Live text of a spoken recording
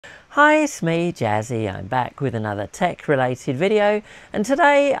Hi, it's me, Jazzy. I'm back with another tech-related video, and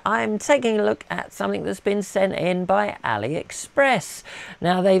today I'm taking a look at something that's been sent in by AliExpress.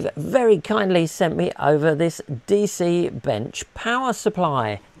 Now, they've very kindly sent me over this DC bench power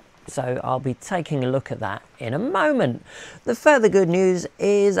supply, so I'll be taking a look at that in a moment. The further good news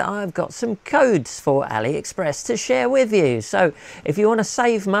is I've got some codes for AliExpress to share with you. So if you want to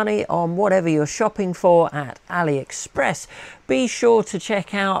save money on whatever you're shopping for at AliExpress, be sure to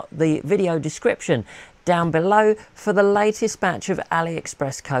check out the video description down below for the latest batch of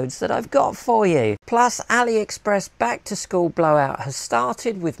AliExpress codes that I've got for you. Plus, AliExpress back to school blowout has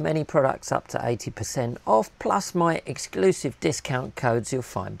started with many products up to 80% off, plus my exclusive discount codes you'll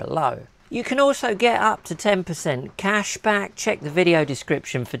find below. You can also get up to 10% cash back. Check the video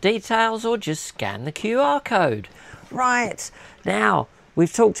description for details or just scan the QR code. Right, now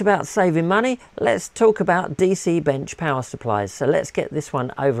we've talked about saving money. Let's talk about DC bench power supplies. So let's get this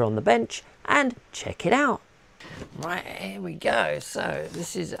one over on the bench and check it out. Right, here we go. So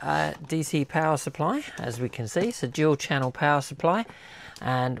this is a DC power supply, as we can see. It's a dual channel power supply,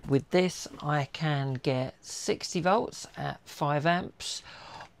 and with this I can get 60 volts at 5 amps,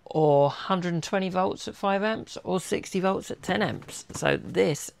 or 120 volts at 5 amps, or 60 volts at 10 amps. So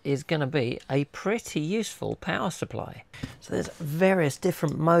this is going to be a pretty useful power supply. So there's various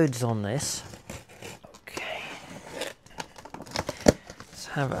different modes on this. Okay, let's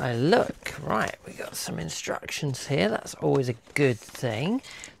have a look. Right, we got some instructions here. That's always a good thing.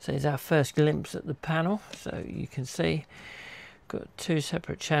 So here's our first glimpse at the panel. So you can see got two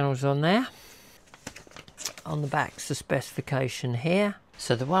separate channels on there. On the back's the specification here.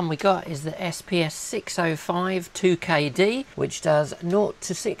 So the one we got is the SPS 605 2KD, which does 0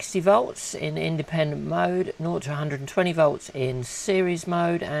 to 60 volts in independent mode, 0 to 120 volts in series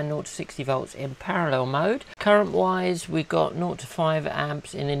mode, and 0 to 60 volts in parallel mode. Current wise, we've got 0 to 5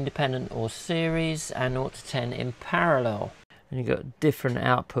 amps in independent or series, and 0 to 10 in parallel. And you've got different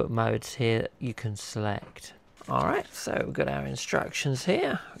output modes here that you can select. Alright, so we've got our instructions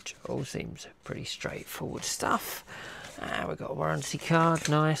here, which all seems pretty straightforward stuff. We've got a warranty card,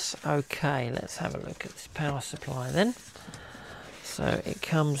 nice. Okay, let's have a look at this power supply then. So it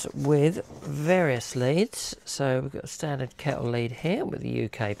comes with various leads. So we've got a standard kettle lead here with the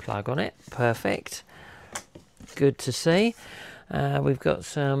UK plug on it, perfect. Good to see. We've got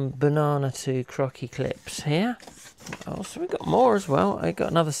some banana to crocky clips here. Oh, so we've got more as well. I've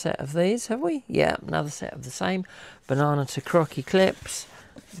got another set of these, have we? Yeah, another set of the same banana to crocky clips.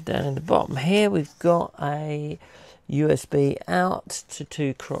 Down in the bottom here, we've got a USB out to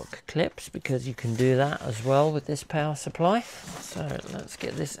 2 crock clips, because you can do that as well with this power supply. So let's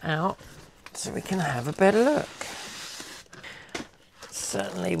get this out so we can have a better look.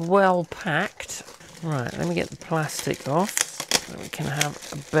 Certainly well packed. Right, let me get the plastic off so we can have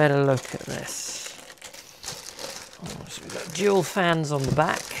a better look at this. Oh, so we've got dual fans on the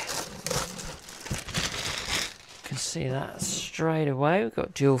back. You can see that straight away. We've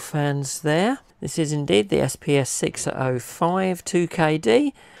got dual fans there. This is indeed the SPS 605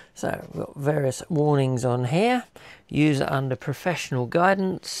 2KD. So we've got various warnings on here. Use it under professional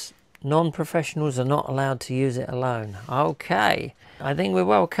guidance. Non-professionals are not allowed to use it alone. Okay, I think we're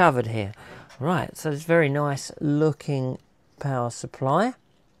well covered here. Right, so it's very nice looking power supply.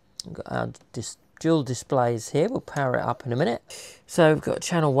 We've got our dual displays here. We'll power it up in a minute. So we've got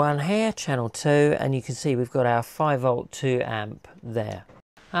channel 1 here, channel 2, and you can see we've got our 5 volt 2 amp there.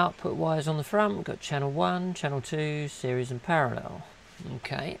 Output wires on the front, we've got channel 1, channel 2, series and parallel.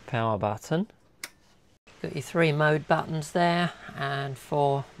 Okay, power button. Got your 3 mode buttons there and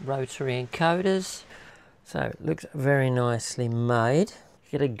 4 rotary encoders. So it looks very nicely made.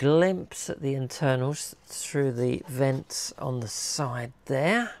 You get a glimpse at the internals through the vents on the side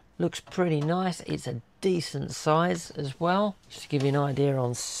there. Looks pretty nice. It's a decent size as well. Just to give you an idea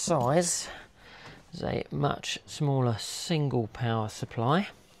on size, it's a much smaller single power supply.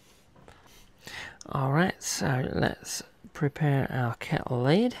 Alright, so let's prepare our kettle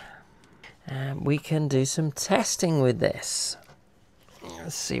lead and we can do some testing with this.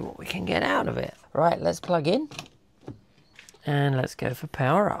 Let's see what we can get out of it. Right, let's plug in and let's go for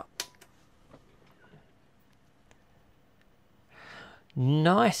power up.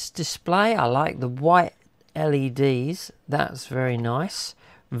 Nice display. I like the white LEDs. That's very nice.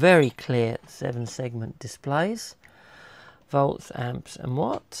 Very clear 7-segment displays. Volts, amps and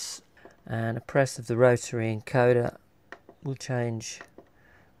watts. And a press of the rotary encoder will change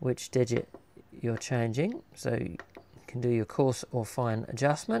which digit you're changing. So you can do your coarse or fine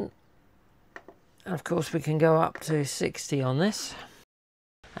adjustment. And of course we can go up to 60 on this.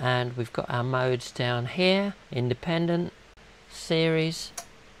 And we've got our modes down here: independent, series,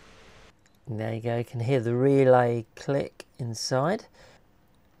 And there you go, you can hear the relay click inside.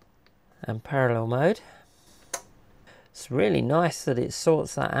 And parallel mode. It's really nice that it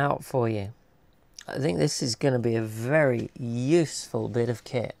sorts that out for you. I think this is going to be a very useful bit of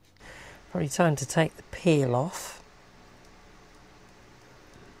kit. Probably time to take the peel off.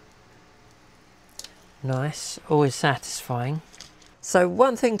 Nice, always satisfying. So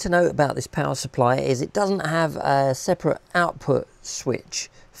one thing to note about this power supply is it doesn't have a separate output switch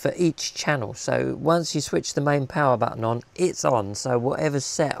for each channel. So once you switch the main power button on, it's on. So whatever's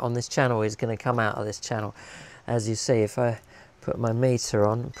set on this channel is going to come out of this channel. As you see, if I put my meter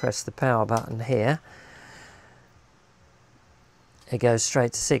on and press the power button here, it goes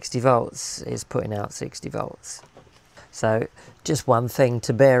straight to 60 volts. It's putting out 60 volts. So just one thing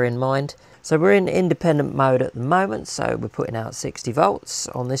to bear in mind. So we're in independent mode at the moment, so we're putting out 60 volts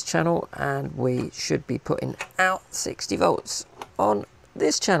on this channel, and we should be putting out 60 volts on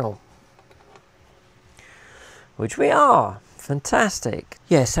this channel, which we are. Fantastic.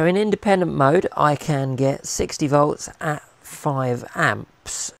 Yeah, so in independent mode I can get 60 volts at 5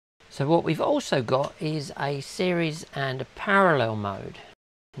 amps. So what we've also got is a series and a parallel mode.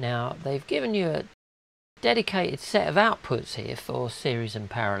 Now they've given you a dedicated set of outputs here for series and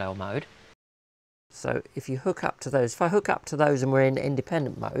parallel mode. So if you hook up to those, if I hook up to those and we're in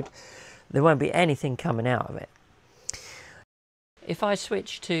independent mode, there won't be anything coming out of it. If I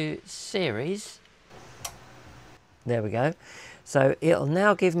switch to series, there we go. So it'll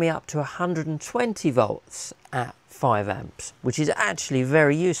now give me up to 120 volts at 5 amps, which is actually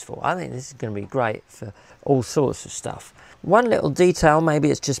very useful. I think this is going to be great for all sorts of stuff. One little detail, maybe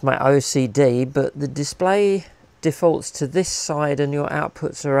it's just my OCD, but the display defaults to this side and your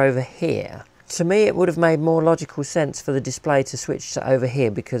outputs are over here. To me, it would have made more logical sense for the display to switch to over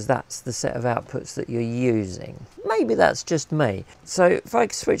here because that's the set of outputs that you're using. Maybe that's just me. So if I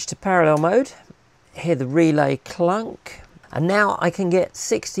switch to parallel mode, hear the relay clunk, and now I can get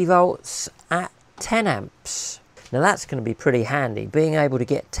 60 volts at 10 amps. Now that's going to be pretty handy, being able to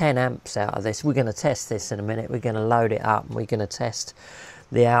get 10 amps out of this. We're going to test this in a minute. We're going to load it up and we're going to test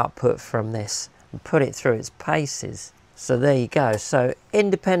the output from this and put it through its paces. So there you go. So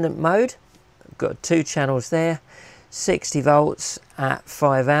independent mode, I've got 2 channels there, 60 volts at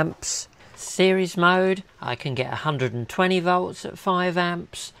 5 amps. Series mode, I can get 120 volts at 5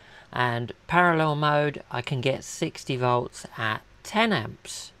 amps. And parallel mode, I can get 60 volts at 10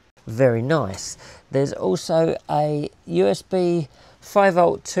 amps. Very nice. There's also a USB 5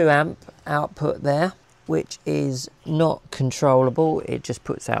 volt 2 amp output there, which is not controllable. It just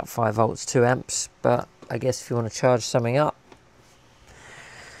puts out 5 volts 2 amps, but I guess if you want to charge something up,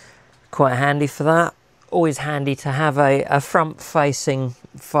 quite handy for that. Always handy to have a front facing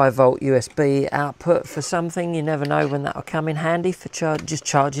 5 volt USB output for something. You never know when that will come in handy for just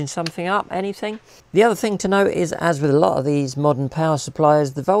charging something up, anything. The other thing to note is, as with a lot of these modern power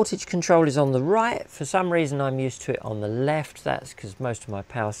supplies, the voltage control is on the right. For some reason I'm used to it on the left. That's because most of my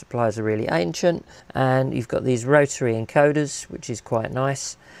power supplies are really ancient. And you've got these rotary encoders, which is quite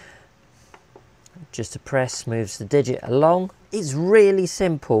nice. Just a press moves the digit along. It's really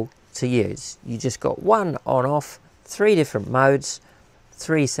simple to use. You just got 1 on off, 3 different modes,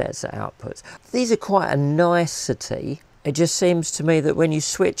 3 sets of outputs. These are quite a nicety. It just seems to me that when you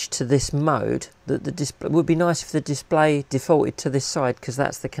switch to this mode, that the display would be nice if the display defaulted to this side, because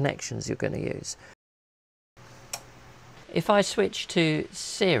that's the connections you're going to use. If I switch to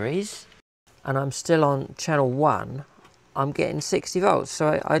series and I'm still on channel 1, I'm getting 60 volts.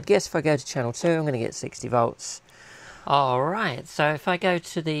 So I'd guess if I go to channel 2, I'm going to get 60 volts. Alright, so if I go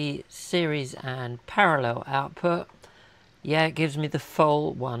to the series and parallel output, yeah, it gives me the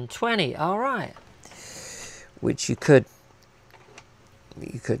full 120. Alright. Which you could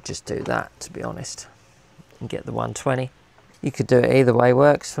just do that, to be honest, and get the 120. You could do it either way,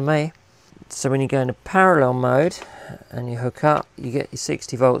 works for me. So when you go into parallel mode and you hook up, you get your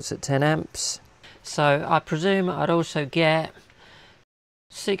 60 volts at 10 amps. So I presume I'd also get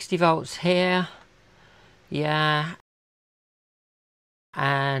 60 volts here. Yeah.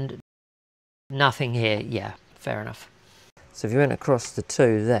 And nothing here. Yeah, fair enough. So if you went across the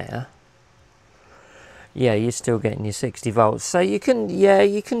 2 there, yeah, you're still getting your 60 volts. So you can, yeah,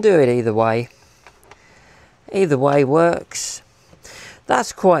 you can do it either way. Either way works.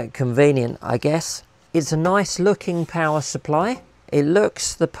 That's quite convenient, I guess. It's a nice looking power supply. It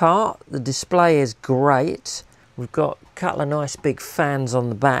looks the part. The display is great. We've got a couple of nice big fans on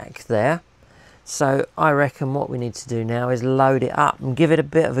the back there. So I reckon what we need to do now is load it up and give it a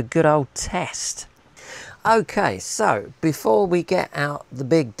bit of a good old test. Okay, so before we get out the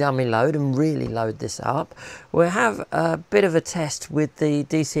big dummy load and really load this up, we'll have a bit of a test with the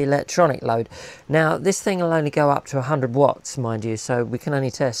DC electronic load. Now this thing will only go up to 100 watts, mind you, so we can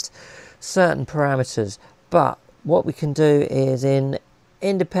only test certain parameters. But what we can do is in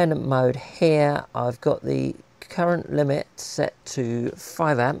independent mode here, I've got the current limit set to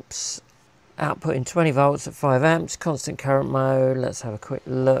 5 amps. Output in 20 volts at 5 amps, constant current mode. Let's have a quick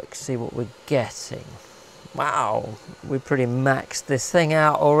look, see what we're getting. Wow, we pretty maxed this thing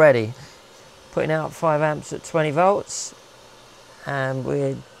out already. Putting out 5 amps at 20 volts, and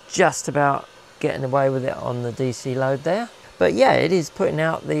we're just about getting away with it on the DC load there. But yeah, it is putting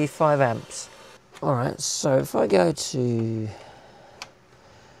out the 5 amps. All right, so if I go to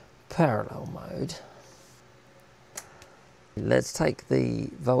parallel mode, let's take the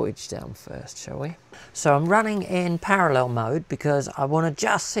voltage down first, shall we? So I'm running in parallel mode because I want to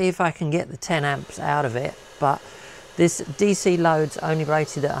just see if I can get the 10 amps out of it, but this DC load's only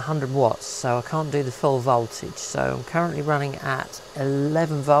rated at 100 watts, so I can't do the full voltage. So I'm currently running at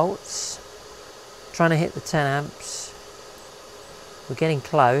 11 volts, trying to hit the 10 amps. We're getting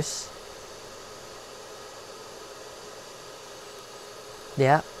close.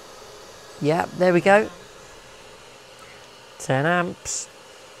 Yeah, there we go. 10 amps.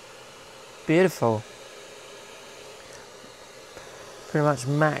 Beautiful. Pretty much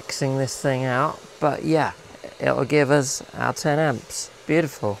maxing this thing out, but yeah, it'll give us our 10 amps.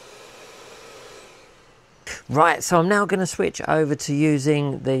 Beautiful. Right, so I'm now going to switch over to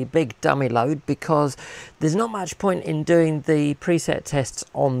using the big dummy load because there's not much point in doing the preset tests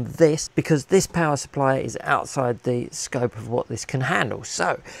on this because this power supply is outside the scope of what this can handle.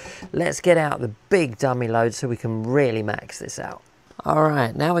 So let's get out the big dummy load so we can really max this out. All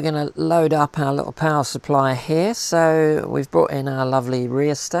right, now we're going to load up our little power supply here. So we've brought in our lovely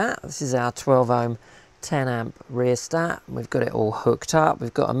rheostat. This is our 12 ohm 10 amp rheostat. We've got it all hooked up.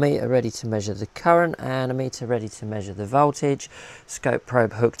 We've got a meter ready to measure the current and a meter ready to measure the voltage. Scope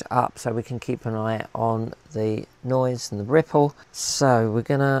probe hooked up so we can keep an eye on the noise and the ripple. So we're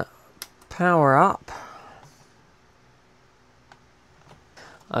gonna power up.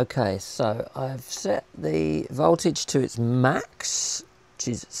 Okay, so I've set the voltage to its max, which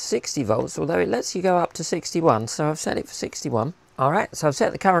is 60 volts, although it lets you go up to 61, so I've set it for 61. All right, so I've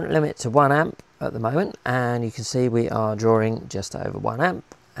set the current limit to 1 amp at the moment, and you can see we are drawing just over 1 amp,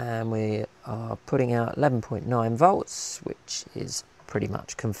 and we are putting out 11.9 volts, which is pretty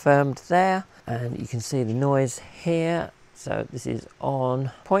much confirmed there. And you can see the noise here. So this is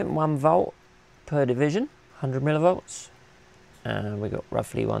on 0.1 volt per division, 100 millivolts. And we got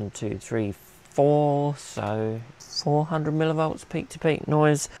roughly 1, 2, 3, 4, so 400 millivolts peak to peak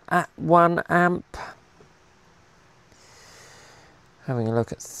noise at 1 amp. Having a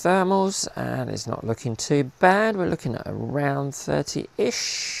look at thermals, and it's not looking too bad. We're looking at around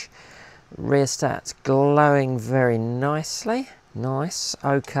 30-ish. Rheostat's glowing very nicely. Nice,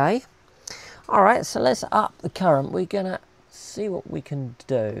 okay. All right, so let's up the current. We're gonna see what we can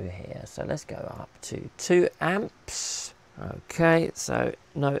do here. So let's go up to 2 amps. Okay, so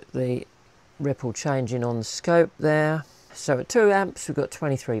note the ripple changing on the scope there. So at 2 amps, we've got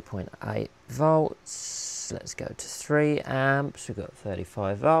 23.8 volts. Let's go to 3 amps. We've got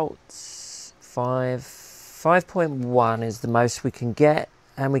 35 volts. 5.1 is the most we can get.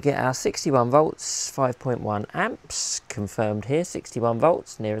 And we get our 61 volts, 5.1 amps. Confirmed here, 61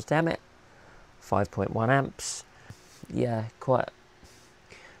 volts, nearest damn it. 5.1 amps. Yeah, quite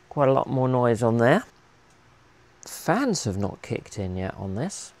a lot more noise on there. Fans have not kicked in yet on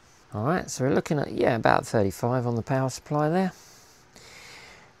this. All right, so we're looking at, yeah, about 35 on the power supply there.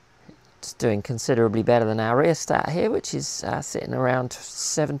 It's doing considerably better than our rheostat here, which is sitting around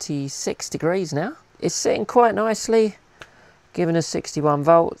 76 degrees now. It's sitting quite nicely, giving us 61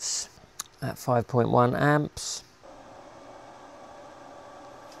 volts at 5.1 amps.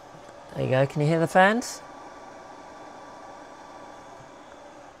 There you go, can you hear the fans?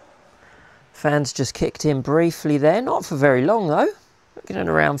 Fans just kicked in briefly there, not for very long though. Looking at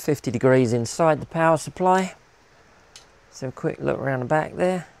around 50 degrees inside the power supply. So a quick look around the back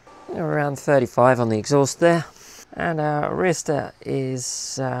there. Around 35 on the exhaust there. And our rheostat is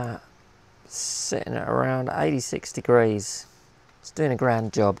sitting at around 86 degrees. It's doing a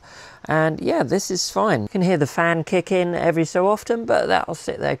grand job. And yeah, this is fine. You can hear the fan kick in every so often, but that'll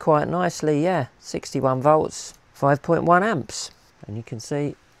sit there quite nicely. Yeah, 61 volts, 5.1 amps. And you can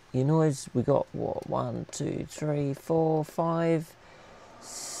see your noise, we got what, 1, 2, 3, 4, 5,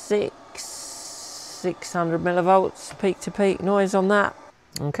 6, 600 millivolts peak to peak noise on that.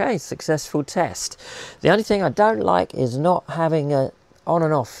 Okay, successful test. The only thing I don't like is not having a on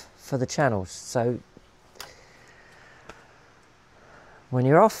and off for the channels. So When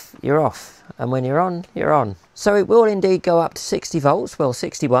you're off, you're off. And when you're on, you're on. So it will indeed go up to 60 volts, well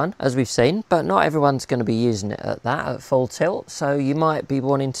 61 as we've seen, but not everyone's going to be using it at full tilt. So you might be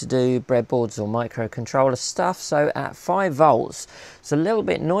wanting to do breadboards or microcontroller stuff. So at 5 volts, it's a little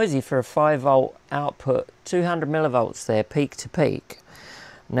bit noisy for a 5 volt output, 200 millivolts there, peak to peak.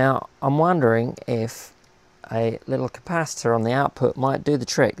 Now I'm wondering if a little capacitor on the output might do the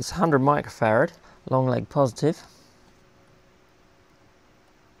trick. It's 100 microfarad, long leg positive.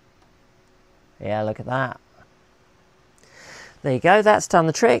 Yeah, look at that. There you go, that's done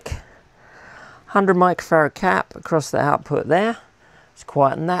the trick. 100 microfarad cap across the output there. Let's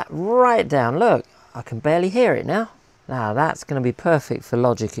quieten that right down. Look, I can barely hear it now. Now that's going to be perfect for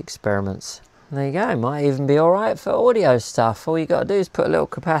logic experiments. There you go, might even be alright for audio stuff. All you got to do is put a little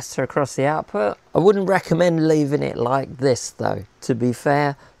capacitor across the output. I wouldn't recommend leaving it like this though, to be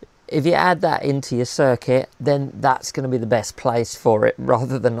fair. If you add that into your circuit, then that's going to be the best place for it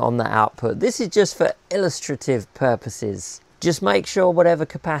rather than on the output. This is just for illustrative purposes. Just make sure whatever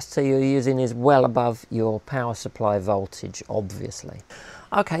capacitor you're using is well above your power supply voltage, obviously.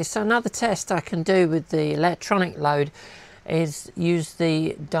 Okay, so another test I can do with the electronic load is use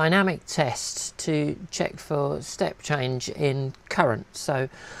the dynamic test to check for step change in current. So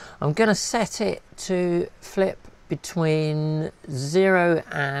I'm going to set it to flip between 0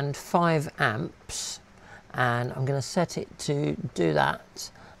 and 5 amps, and I'm going to set it to do that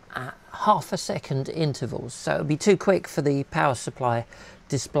at half a second intervals, so it'll be too quick for the power supply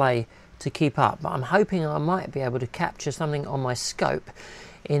display to keep up, but I'm hoping I might be able to capture something on my scope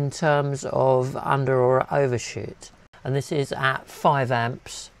in terms of under or overshoot. And this is at 5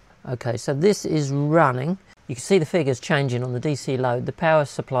 amps. Okay, so this is running. You can see the figures changing on the DC load. The power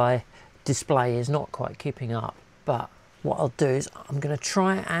supply display is not quite keeping up. But what I'll do is I'm going to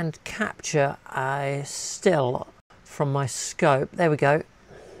try and capture a still from my scope. There we go.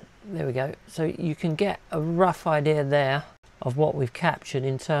 There we go. So you can get a rough idea there of what we've captured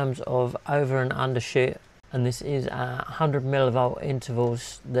in terms of over and undershoot. And this is at 100 millivolt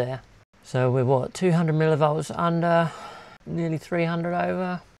intervals there. So we're what, 200 millivolts under, nearly 300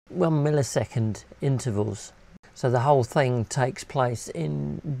 over? 1 millisecond intervals. So the whole thing takes place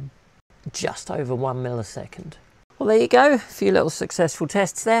in just over 1 millisecond. Well, there you go, a few little successful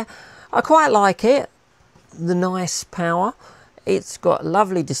tests there. I quite like it, the nice power. It's got a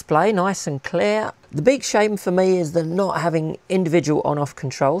lovely display, nice and clear. The big shame for me is the not having individual on-off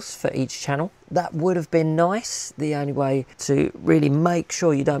controls for each channel. That would have been nice. The only way to really make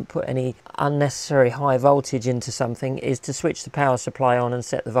sure you don't put any unnecessary high voltage into something is to switch the power supply on and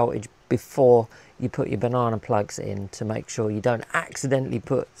set the voltage before you put your banana plugs in, to make sure you don't accidentally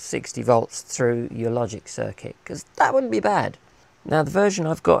put 60 volts through your logic circuit, because that wouldn't be bad. Now the version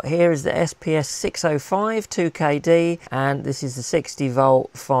I've got here is the SPS 605 2KD, and this is the 60 volt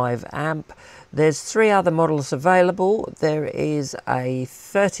 5 amp. There's 3 other models available. There is a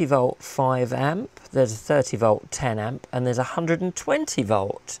 30 volt 5 amp, there's a 30 volt 10 amp, and there's a 120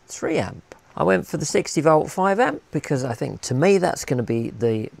 volt 3 amp. I went for the 60 volt 5 amp because I think to me that's going to be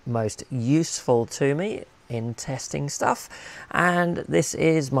the most useful to me in testing stuff, and this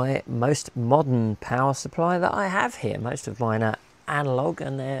is my most modern power supply that I have here. Most of mine are analog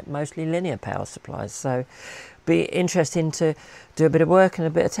and they're mostly linear power supplies, so be interesting to do a bit of work and a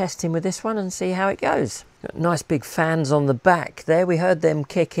bit of testing with this one and see how it goes. Got nice big fans on the back there. We heard them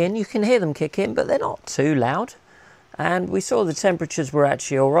kick in. You can hear them kick in, but they're not too loud. And we saw the temperatures were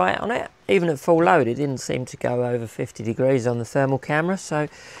actually all right on it. Even at full load, it didn't seem to go over 50 degrees on the thermal camera, so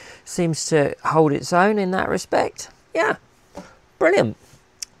seems to hold its own in that respect. Yeah, brilliant.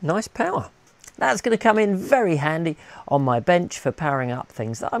 Nice power. That's going to come in very handy on my bench for powering up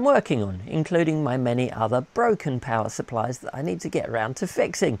things that I'm working on, including my many other broken power supplies that I need to get around to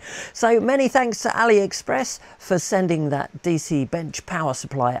fixing. So many thanks to AliExpress for sending that DC bench power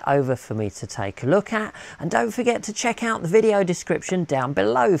supply over for me to take a look at. And don't forget to check out the video description down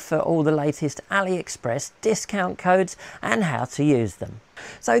below for all the latest AliExpress discount codes and how to use them.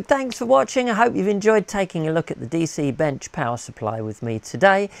 So thanks for watching. I hope you've enjoyed taking a look at the DC bench power supply with me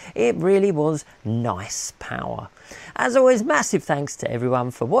today. It really was nice power. As always, massive thanks to everyone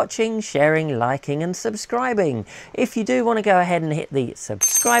for watching, sharing, liking and subscribing. If you do want to go ahead and hit the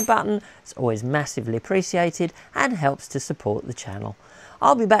subscribe button, it's always massively appreciated and helps to support the channel.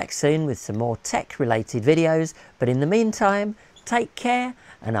 I'll be back soon with some more tech related videos, but in the meantime, take care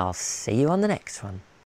and I'll see you on the next one.